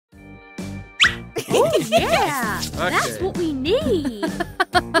Oh, yeah! That's what we need!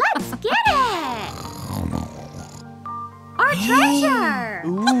 Let's get it! Our treasure!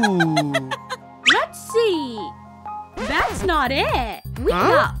 Ooh. Let's see! That's not it! We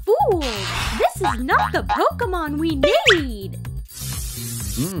got fooled! This is not the Pokémon we need!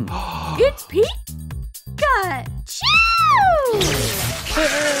 It's Pikachu!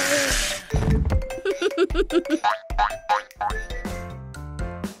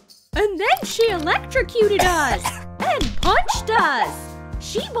 And then she electrocuted us! And punched us!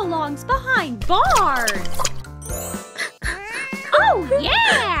 She belongs behind bars! Oh,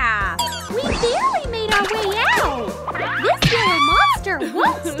 yeah! We barely made our way out! This yellow monster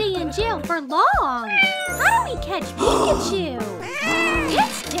won't stay in jail for long! How do we catch Pikachu?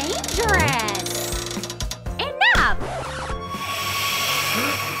 It's dangerous! Enough!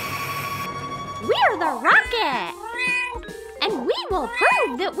 We're the Rocket! And we will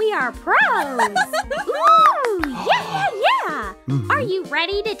prove that we are pros! Ooh! Yeah! Are you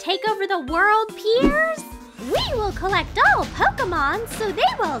ready to take over the world, peers? We will collect all Pokémon so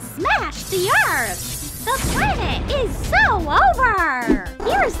they will smash the Earth! The planet is so over!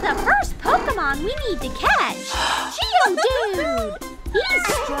 Here's the first Pokémon we need to catch! Geodude! He's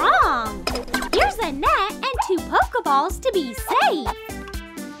strong! Here's a net and 2 Pokeballs to be safe!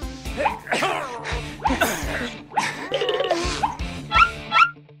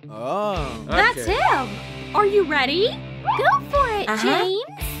 Oh. That's him! Are you ready? Go for it, James!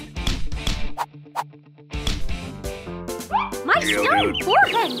 My stone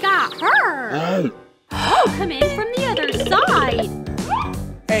forehead got hurt! I'll come in from the other side!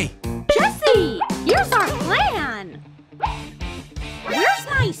 Hey! Jesse! Here's our plan! Where's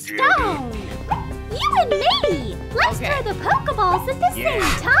my stone? You and me! Let's throw the Pokeballs at the same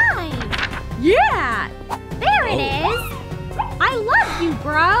time! Yeah! There it is! I love you,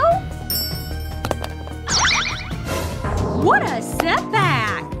 bro! What a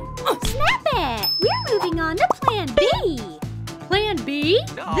setback! Snap it! We're moving on to Plan B! Plan B?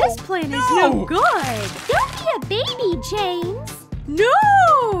 No. This plan is no good! Don't be a baby, James!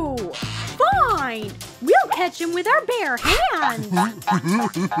 No! Fine! We'll catch him with our bare hands!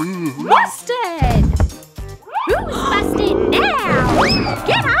 Busted! Who's busted now?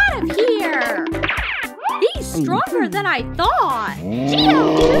 Get out of here! He's stronger than I thought!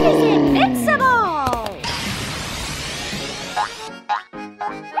 Geodude is invincible!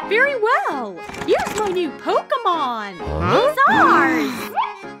 Very well! Here's my new Pokémon! He's ours!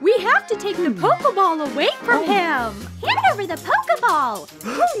 We have to take the Pokéball away from him! Hand over the Pokéball!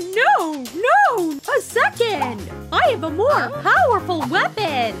 Oh no! A second! I have a more powerful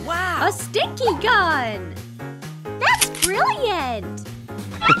weapon! Wow! A stinky gun! That's brilliant!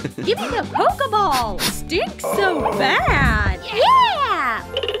 Give me the Pokéball! Stinks so bad! Yeah!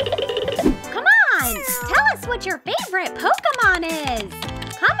 Come on! Tell us what your favorite Pokémon is!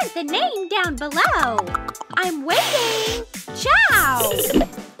 Comment the name down below! I'm waiting! Ciao!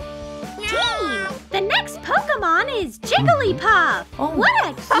 Team! The next Pokémon is Jigglypuff! What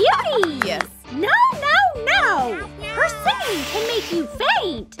a cutie! Yes. No! Her singing can make you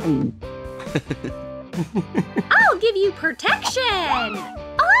faint! I'll give you protection!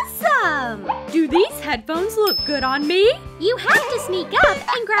 Awesome! Do these headphones look good on me? You have to sneak up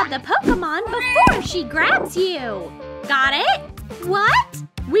and grab the Pokémon before she grabs you! Got it? What?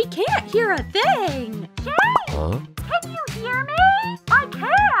 We can't hear a thing! James! Can you hear me? I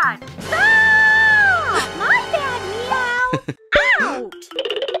can't! Ah! My bad, Meow! Out!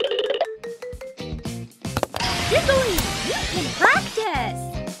 Jiggly, you can practice!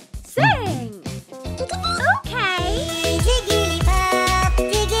 Sing! Okay! Jigglypuff,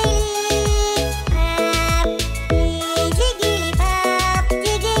 Jigglypuff, Jigglypuff,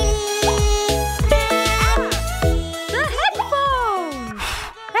 Jigglypuff. The headphones!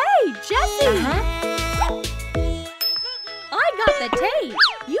 Hey, Jessie! I got the tape!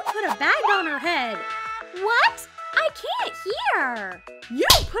 You put a bag on her head! What? I can't hear! You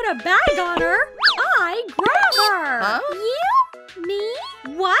put a bag on her! I grab her! Huh? You? Me?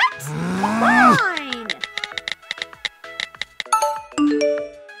 What? Fine!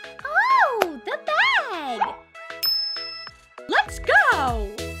 Oh, the bag! Let's go!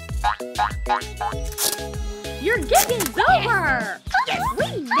 Your gig is over! We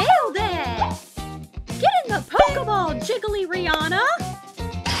nailed it! Get in the Pokeball, Jiggly Rihanna!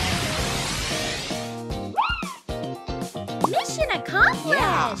 Mission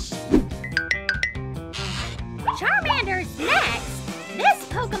accomplished! Charmander's next! This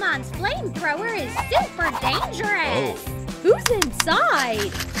Pokemon's flamethrower is super dangerous! Who's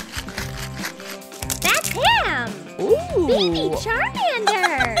inside? That's him! Ooh! Baby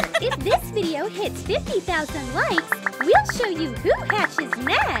Charmander! If this video video hits 50,000 likes, we'll show you who hatches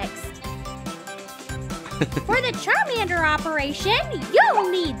next. For the Charmander operation, you'll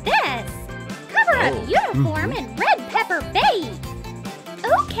need this. Cover-up uniform and red pepper bait.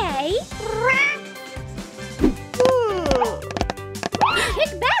 Okay.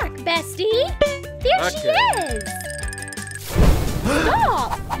 Kick back, bestie. There she is.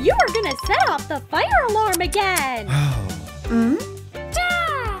 Stop! You are gonna set off the fire alarm again.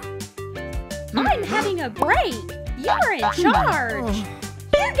 I'm having a break. You're in charge.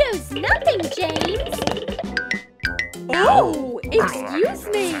 Here goes nothing, James. Oh, excuse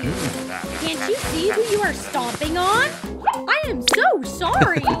me. Can't you see who you are stomping on? I am so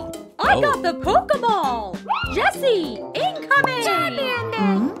sorry. I got the Pokeball. Jessie, incoming.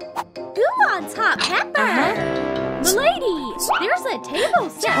 Who wants hot pepper? Milady, there's a table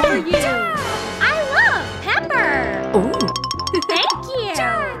set for you. I love pepper. Thank you.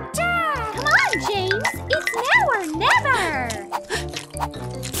 Come on, James. It's now or never.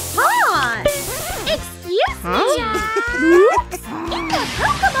 Hot. Excuse me. Oops. In the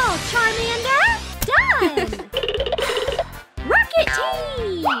Pokeball, Charmander. Done. Rocket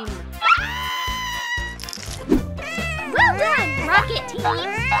Team. Well done, Rocket Team.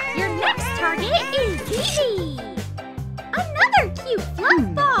 Your next target is Evie. Another cute fluff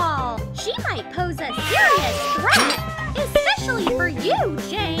ball. She might pose a serious threat, especially for you,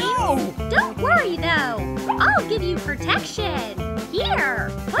 James. Don't worry, though. I'll give you protection.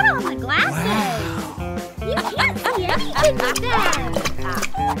 Here, put on the glasses. You can't see anything with them.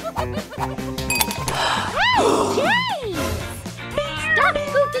 Hey, James! Stop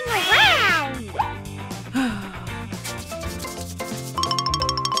goofing around!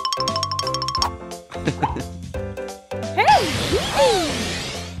 Hey, Evie!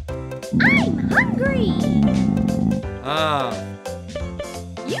 I'm hungry!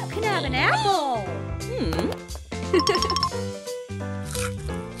 You can have an apple!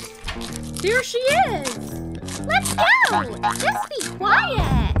 There she is! Let's go! Just be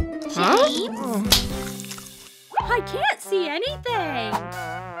quiet! James? I can't see anything!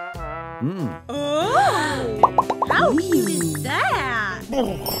 Oh! How cute is that?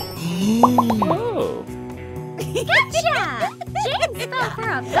 Gotcha! James fell for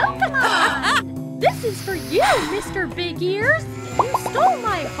a Pokémon! This is for you, Mr. Big Ears! You stole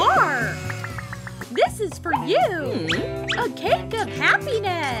my heart! This is for you! A cake of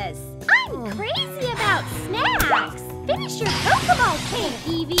happiness! I'm crazy about snacks! Finish your Pokeball cake,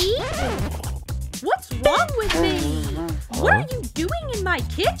 Evie! What's wrong with me? What are you doing in my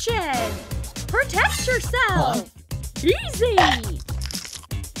kitchen? Protect yourself! Easy!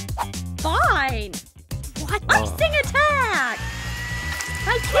 Fine! What? Icing attack!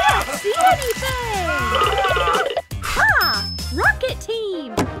 I can't see anything! Ah! Rocket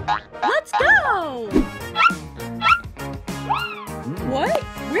Team! Let's go! What?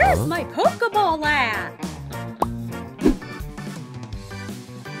 Where's my Pokeball at?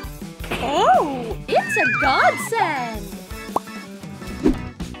 Oh! It's a godsend!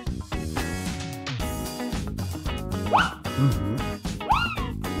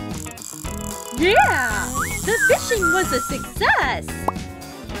 Yeah! The fishing was a success!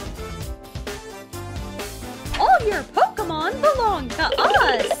 All your Pokémon belong to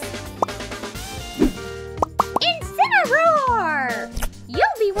us! Incineroar!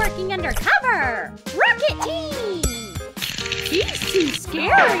 You'll be working undercover! Rocket Team! He's too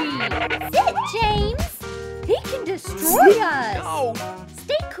scary! Sit, James! He can destroy us! No!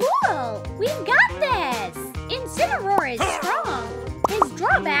 Stay cool! We've got this! Incineroar is strong! His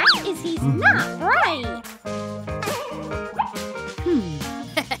drawback is he's not bright!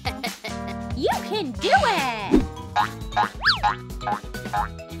 You can do it!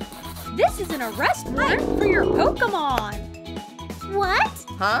 This is an arrest warrant for your Pokemon! What?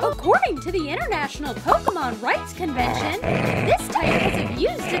 Huh? According to the International Pokémon Rights Convention, this type has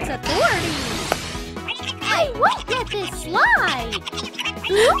abused its authority! I won't let this slide!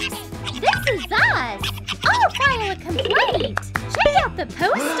 Oops! This is us! I'll file a complaint! Check out the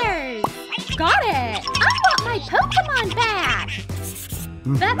posters! Got it! I want my Pokémon back!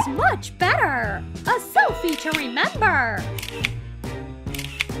 That's much better! A selfie to remember!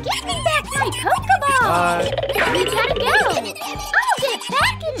 Give me back my Pokeball! We gotta go! I'll get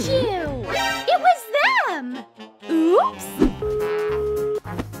back at you! It was them! Oops!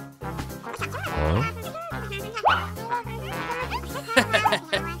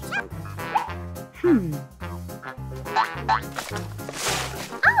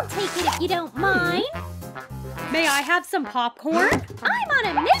 I'll take it if you don't mind. May I have some popcorn? I'm on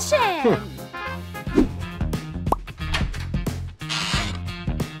a mission!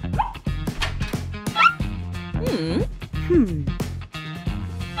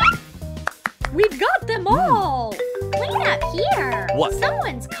 We've got them all! Clean up here! What?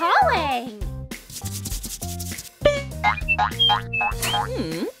 Someone's calling!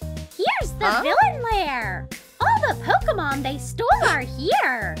 Here's the villain lair! All the Pokémon they stole are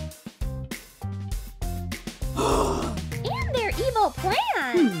here! And their evil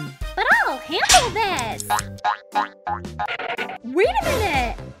plan! But I'll handle this! Wait a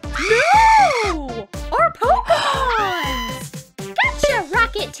minute! No! Our Pokémons! Gotcha,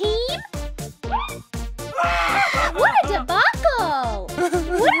 Rocket Team! What a debacle!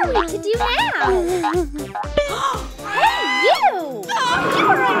 What are we to do now? Hey, you! You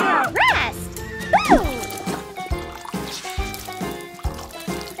are under arrest! Boo!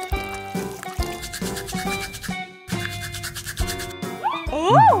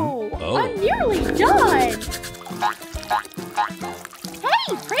 Oh! I'm nearly done! Hey,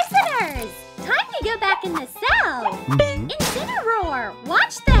 prisoners! Time to go back in the cell! Incineroar,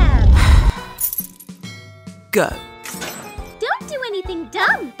 watch them! Go. Don't do anything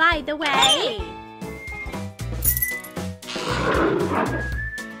dumb, by the way!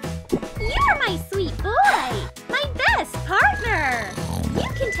 You're my sweet boy! My best partner! You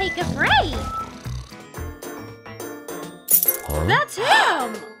can take a break! That's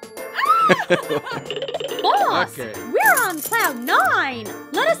him! Boss! Okay. We're on cloud 9!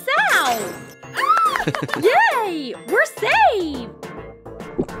 Let us out! Yay! We're saved!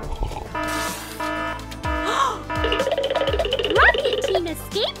 Rocket Team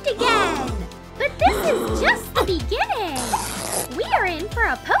escaped again! But this is just the beginning! We are in for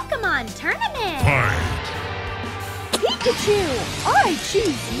a Pokémon tournament! Pikachu! I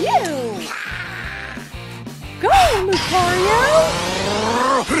choose you! Go, Lucario!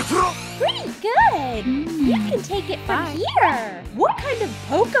 Pretty good! You can take it from here! What kind of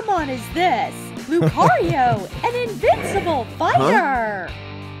Pokémon is this? Lucario, an invincible fighter!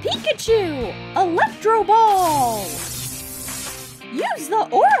 Pikachu, Electro Ball! Use the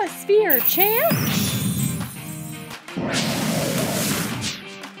Aura Sphere, champ!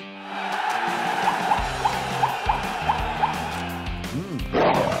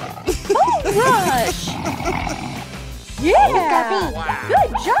 Ball Rush! Yeah!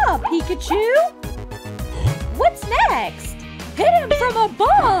 Good job, Pikachu! What's next? Hit him from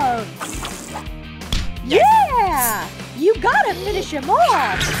above! Yeah! You gotta finish him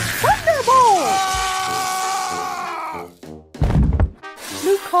off! Thunderbolt!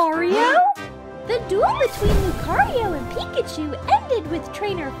 Lucario? The duel between Lucario and Pikachu ended with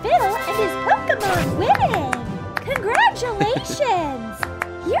Trainer Phil and his Pokémon winning! Congratulations!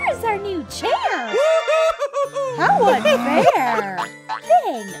 Here's our new champ! How unfair!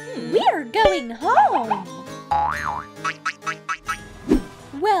 Thing, we're going home!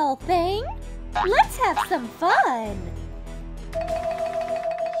 Well, Thing, let's have some fun!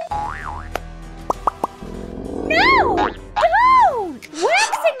 No! Don't!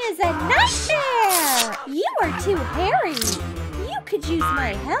 Waxing is a nightmare! You are too hairy! You could use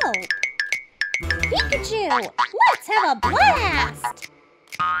my help! Pikachu, let's have a blast!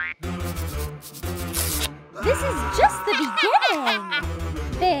 This is just the beginning!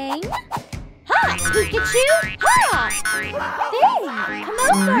 Bing! Ha! Pikachu! Ha! Bing! Come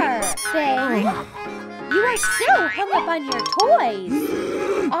over! Bing! You are so hung up on your toys!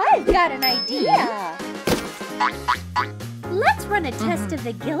 I've got an idea! Let's run a test of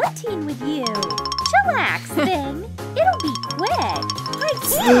the guillotine with you! Chillax, Bing! It'll be quick! I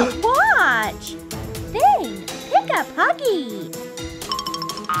can't watch! Bing! Pick up Huggy!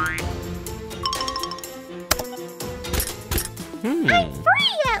 I'm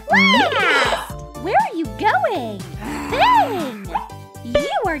free at last! Where are you going? Bing!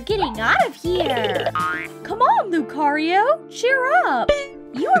 You are getting out of here! Come on, Lucario! Cheer up!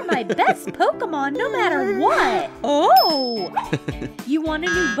 You are my best Pokémon no matter what! Oh! You want a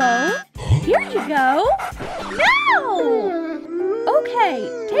new bone? Here you go! No! Okay,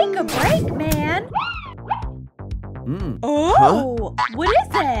 take a break, man! Oh! What is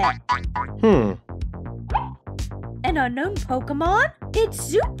it? An unknown Pokémon? It's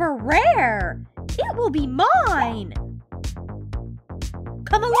super rare! It will be mine!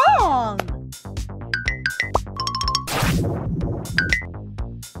 Come along!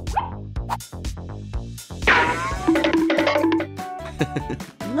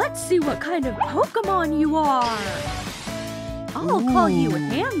 Let's see what kind of Pokémon you are! I'll call you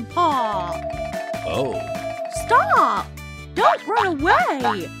Handpaw! Oh. Stop! Don't run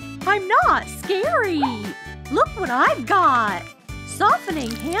away! I'm not scary! Look what I've got!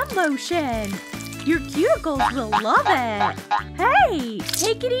 Softening hand lotion! Your cuticles will love it! Hey,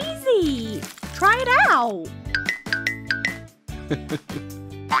 take it easy! Try it out!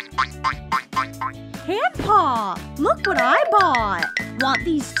 Hand Paw, look what I bought. Want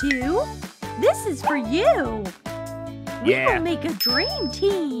these too? This is for you. We will make a dream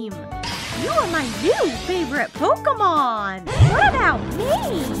team. You are my new favorite Pokémon. What about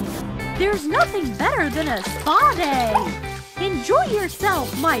me? There's nothing better than a spa day. Enjoy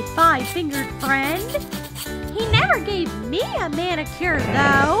yourself, my five-fingered friend. He never gave me a manicure,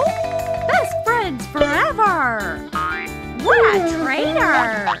 though. Best friends forever. What a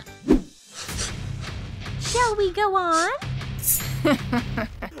traitor. Shall we go on?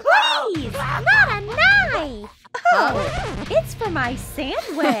 Please, not a knife. Oh, it's for my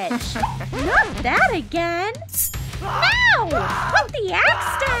sandwich. Not that again. No! Put the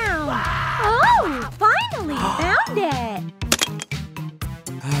axe down. Oh, finally found it.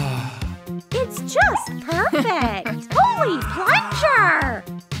 It's just perfect. Holy plunger!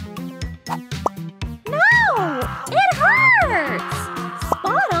 No, it hurts.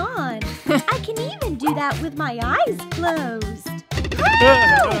 Spot on. I can even do that with my eyes closed.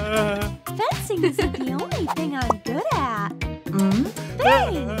 Help! Fencing isn't the only thing I'm good at.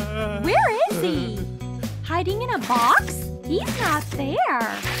 Thing! Where is he? Hiding in a box? He's not there.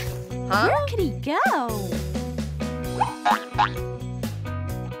 Where could he go?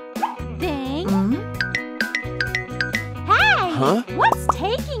 Thing? Hey! What's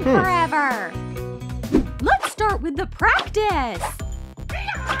taking forever? Let's start with the practice.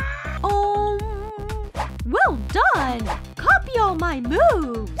 Well done! Copy all my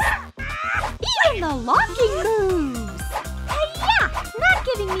moves! Even the locking moves! Hey-ya! Not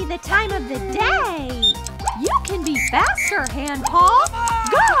giving me the time of the day! You can be faster, Hand Paw!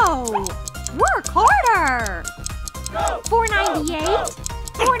 Go! Work harder! $4.98,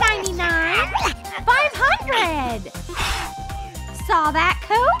 $4.99, $500! Saw that,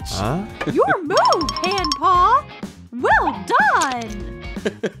 Coach? Your move, Hand Paw! Well done!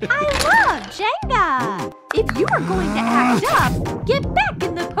 I love Jenga! If you are going to act up, get back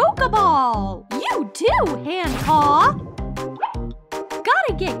in the Pokeball! You too, Hand Paw!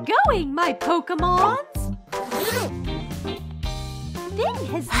 Gotta get going, my Pokemons! Thing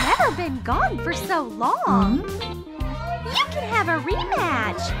has never been gone for so long! You can have a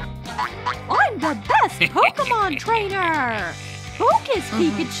rematch! I'm the best Pokemon trainer! Focus,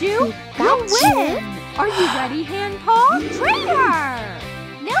 Pikachu! You'll win! Are you ready, Hand Paw? Trainer!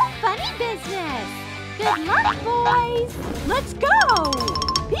 No funny business! Good luck, boys! Let's go!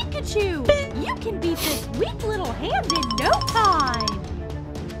 Pikachu, you can beat this weak little hand in no time!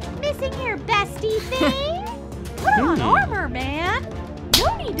 Missing your bestie Thing? Put on armor, man!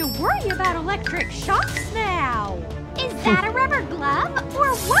 No need to worry about electric shocks now! Is that a rubber glove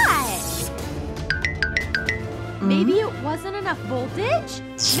or what? Maybe it wasn't enough voltage?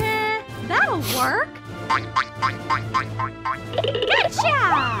 Nah, that'll work!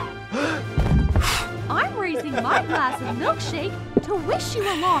 Gotcha! I'm raising my glass of milkshake to wish you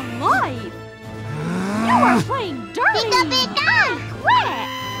a long life. You are playing dirty. I quit.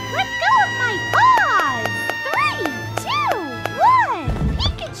 Let go of my paws. 3, 2, 1.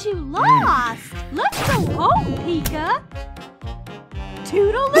 Pikachu lost. Let's go home, Pika.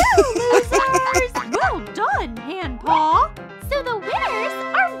 Toodaloo, losers. Well done, Hand Paw. So the winners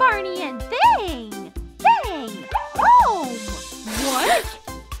are Barney and Thing. Thing, home. What?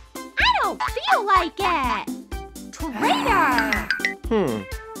 I don't feel like it! Traitor!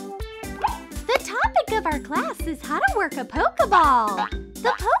 The topic of our class is how to work a Pokeball. The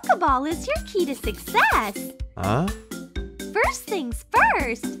Pokeball is your key to success. First things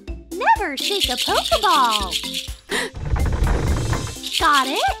first, never shake a Pokeball. Got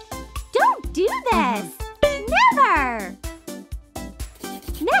it? Don't do this. Never!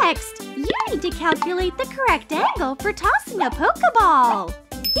 Next, you need to calculate the correct angle for tossing a Pokeball.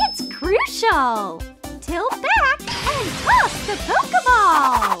 It's crucial! Tilt back and toss the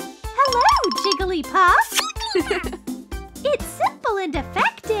Pokeball! Hello, Jigglypuff! It's simple and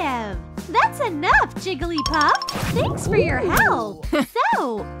effective! That's enough, Jigglypuff! Thanks for your help!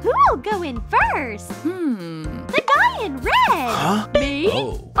 So, who will go in first? The guy in red!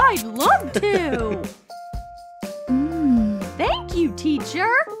 Me? I'd love to! Thank you, teacher!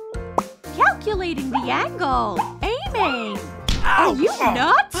 Calculating the angle! Aiming! Are you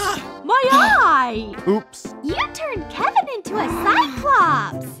nuts? My eye! Oops. You turned Kevin into a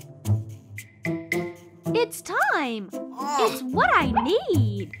Cyclops! It's time! It's what I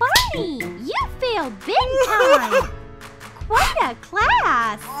need! Barney, you failed big time! Quite a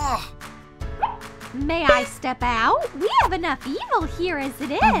class! May I step out? We have enough evil here as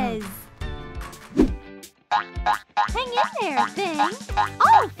it is! Hang in there, Thing!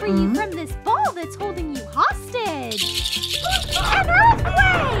 I'll free you from this ball that's holding you hostage!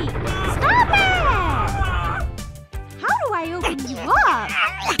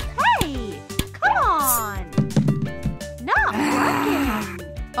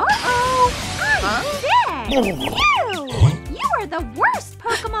 Uh-oh! I'm sick! You are the worst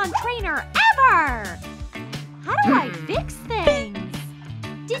Pokémon trainer ever! How do I fix things?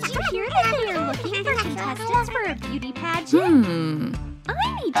 Did you hear that they are looking for contestants for a beauty pageant? I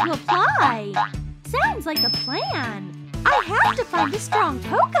need to apply. Sounds like a plan. I have to find a strong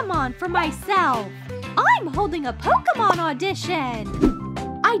Pokémon for myself. I'm holding a Pokémon audition.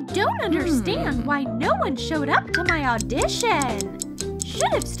 I don't understand why no one showed up to my audition.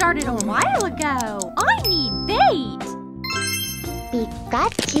 Should have started a while ago. I need bait.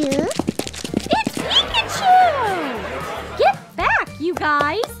 Pikachu. It's Pikachu! Get back, you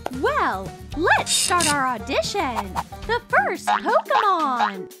guys. Well, let's start our audition. The first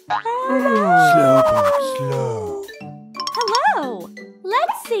Pokémon. Slow. Hello.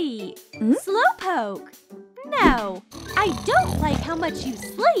 Let's see. Slowpoke. No, I don't like how much you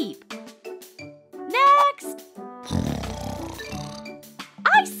sleep. Next.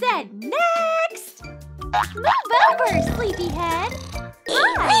 I said next. Move over, sleepyhead.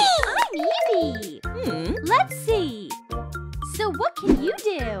 Hi, I'm Evie. Let's see. So what can you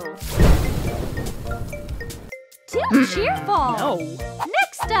do? Too cheerful. No.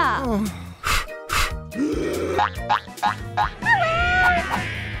 Next up.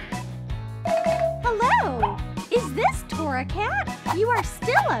 Hello. Is this Toracat? You are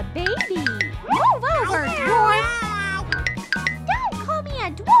still a baby. Move over, dwarf. Don't call me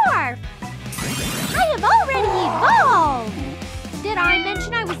a dwarf. I have already evolved. Did I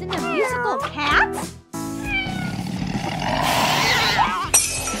mention I was in the musical Cats?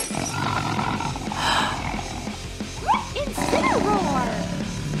 Incineroar!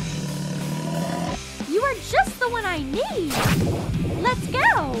 You are just the one I need. Let's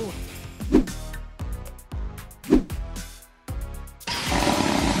go.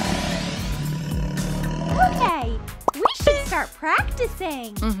 Okay, we should start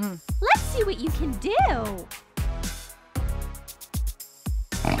practicing. Let's see what you can do.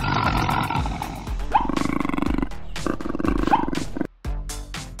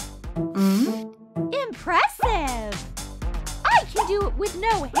 Impressive! I can do it with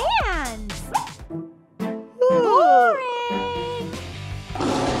no hands. Boring.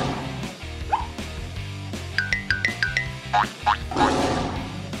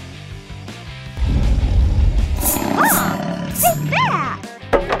 Take that!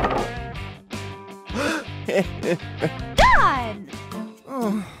 Done!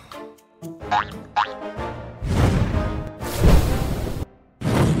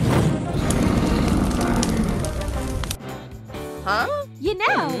 Huh? You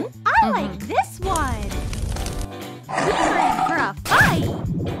know, I like this one. We're in for a fight.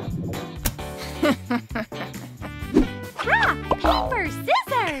 Rock, paper,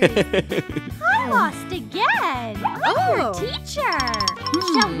 scissors. I lost again. I'm your teacher.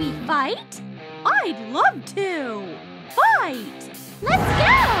 Shall we fight? I'd love to. Fight. Let's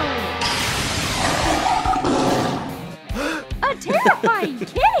go. A terrifying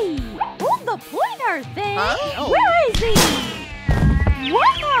kitty. Hold the pointer thing. Huh? Where is he?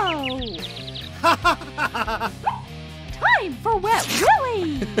 Whoa! Time for Wet Willy!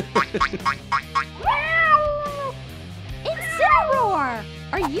 Incineroar!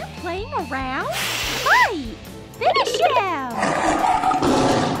 Are you playing around? Fight! Finish him!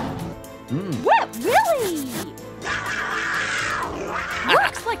 Wet Willy!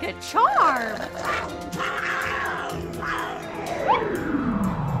 Works like a charm!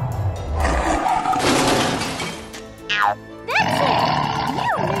 That's it! You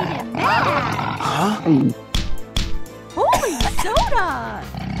made him mad! Huh? Holy soda!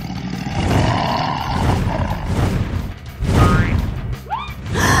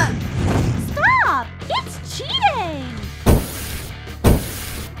 Stop! It's cheating!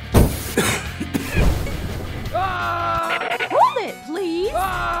 Hold it, please!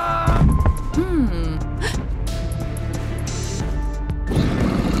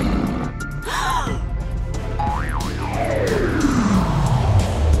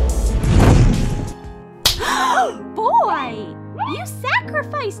 Boy! You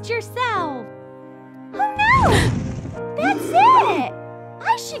sacrificed yourself! Oh no! That's it!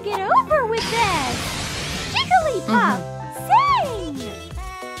 I should get over with this! Jigglypuff! Sing!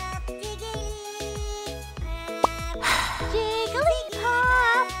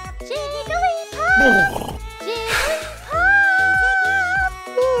 Jigglypuff! Jigglypuff!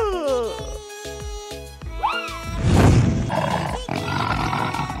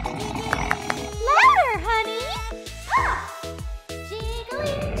 Louder, honey!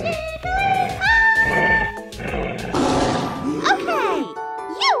 Jiggly, jiggly, okay,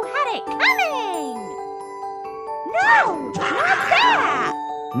 you had it coming! No, not that!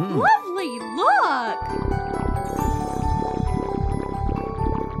 Lovely, look!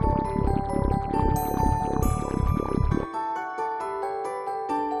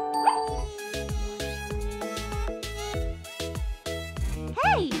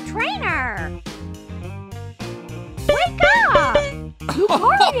 Hey, trainer! Wake up!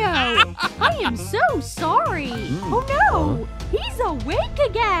 Lucario! I am so sorry! Oh no! He's awake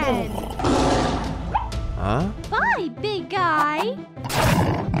again! Huh? Bye, big guy!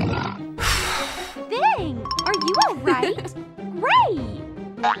 Thing, are you alright? Great!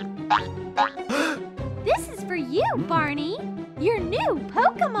 This is for you, Barney! Your new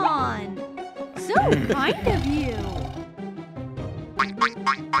Pokémon! So kind of you!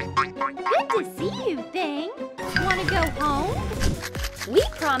 Good to see you, Thing! Wanna go home? We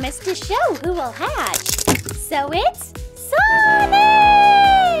promised to show who will hatch, so it's